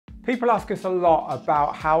People ask us a lot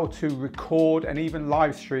about how to record and even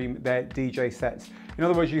live stream their DJ sets. In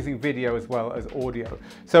other words, using video as well as audio.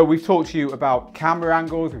 So we've talked to you about camera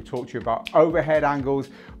angles, we've talked to you about overhead angles,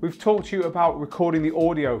 we've talked to you about recording the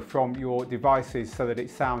audio from your devices so that it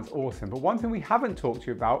sounds awesome. But one thing we haven't talked to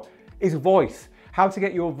you about is voice, how to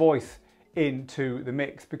get your voice into the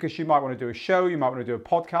mix, because you might want to do a show, you might want to do a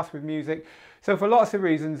podcast with music. So for lots of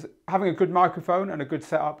reasons, having a good microphone and a good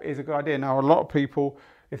setup is a good idea. Now, a lot of people,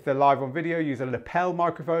 if they're live on video, use a lapel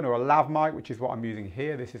microphone or a lav mic, which is what I'm using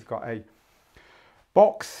here. This has got a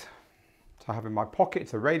box to have in my pocket.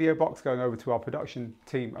 It's a radio box going over to our production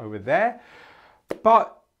team over there.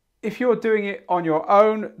 But if you're doing it on your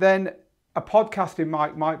own, then a podcasting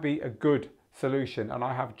mic might be a good solution. And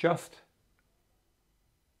I have just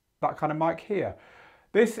that kind of mic here.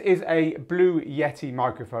 This is a Blue Yeti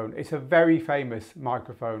microphone. It's a very famous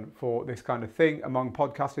microphone for this kind of thing among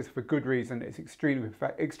podcasters for good reason. It's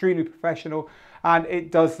extremely professional and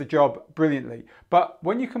it does the job brilliantly. But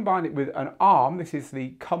when you combine it with an arm, this is the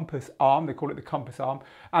compass arm, they call it the compass arm,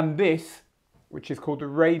 and this, which is called the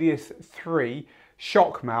Radius 3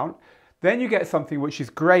 shock mount, then you get something which is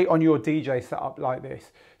great on your DJ setup like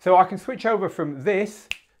this. So I can switch over from this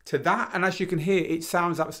to that, and as you can hear, it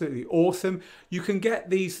sounds absolutely awesome. You can get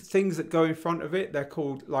these things that go in front of it. They're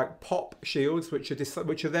called like pop shields, which are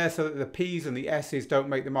there so that the P's and the S's don't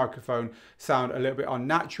make the microphone sound a little bit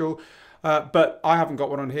unnatural. But I haven't got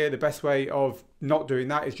one on here. The best way of not doing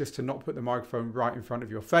that is just to not put the microphone right in front of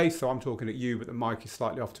your face. So I'm talking at you, but the mic is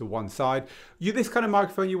slightly off to one side. This kind of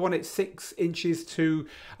microphone, you want it 6 inches to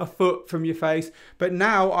a foot from your face. But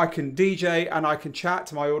now I can DJ and I can chat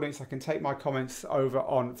to my audience. I can take my comments over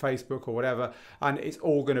on Facebook or whatever, and it's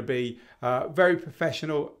all going to be very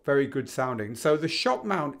professional, very good sounding. So the shock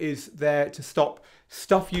mount is there to stop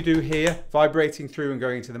stuff you do here vibrating through and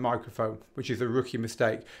going into the microphone, which is a rookie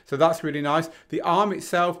mistake. So that's really nice. The arm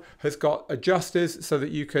itself has got adjusters so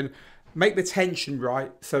that you can make the tension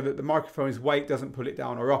right so that the microphone's weight doesn't pull it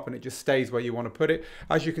down or up and it just stays where you want to put it.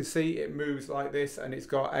 As you can see, it moves like this, and it's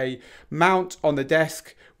got a mount on the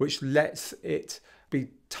desk which lets it be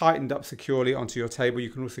tightened up securely onto your table. You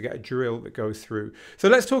can also get a drill that goes through. So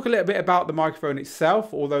let's talk a little bit about the microphone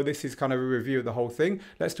itself, although this is kind of a review of the whole thing.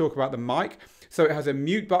 Let's talk about the mic. So it has a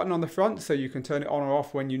mute button on the front, so you can turn it on or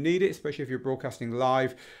off when you need it, especially if you're broadcasting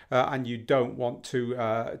live and you don't want to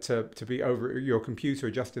be over your computer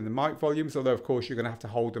adjusting the mic volumes, although of course you're going to have to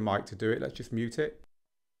hold the mic to do it. Let's just mute it.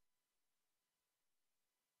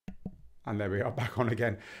 And there we are, back on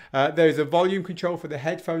again. There's a volume control for the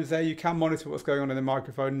headphones there. You can monitor what's going on in the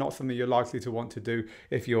microphone, not something you're likely to want to do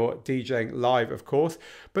if you're DJing live, of course.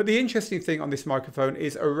 But the interesting thing on this microphone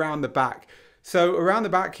is around the back. So around the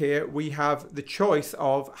back here, we have the choice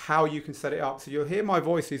of how you can set it up. So you'll hear my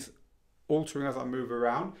voice is altering as I move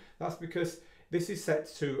around. That's because this is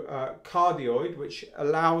set to cardioid, which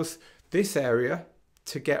allows this area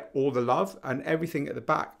to get all the love, and everything at the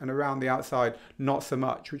back and around the outside not so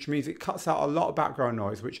much, which means it cuts out a lot of background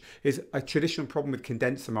noise, which is a traditional problem with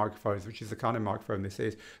condenser microphones, which is the kind of microphone this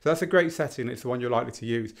is. So that's a great setting. It's the one you're likely to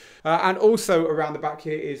use. And also around the back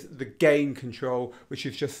here is the gain control, which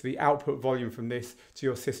is just the output volume from this to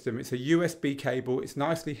your system. It's a USB cable. It's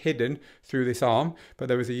nicely hidden through this arm, but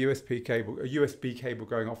there is a USB cable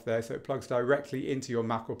going off there, so it plugs directly into your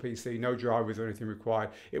Mac or PC. No drivers or anything required.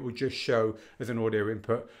 It will just show as an audio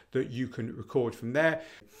input that you can record from there.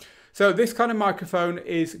 So this kind of microphone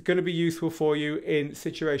is going to be useful for you in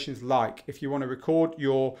situations like if you want to record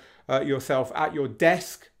yourself at your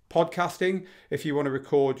desk podcasting, if you want to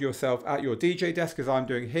record yourself at your DJ desk, as I'm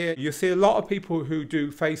doing here. You'll see a lot of people who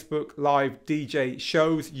do Facebook live DJ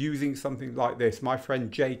shows using something like this. My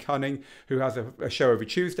friend Jay Cunning, who has a show every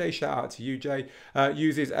Tuesday, shout out to you, Jay,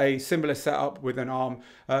 uses a similar setup with an arm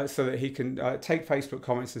so that he can take Facebook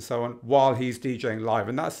comments and so on while he's DJing live.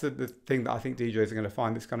 And that's the thing that I think DJs are going to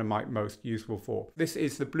find this kind of mic most useful for. This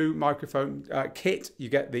is the Blue microphone kit. You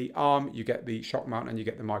get the arm, you get the shock mount, and you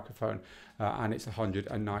get the microphone. And it's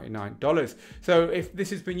 $199. So if this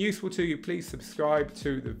has been useful to you, please subscribe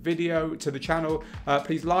to the video, to the channel.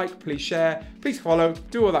 Please like, please share, please follow,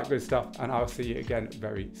 do all that good stuff. And I'll see you again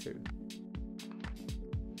very soon.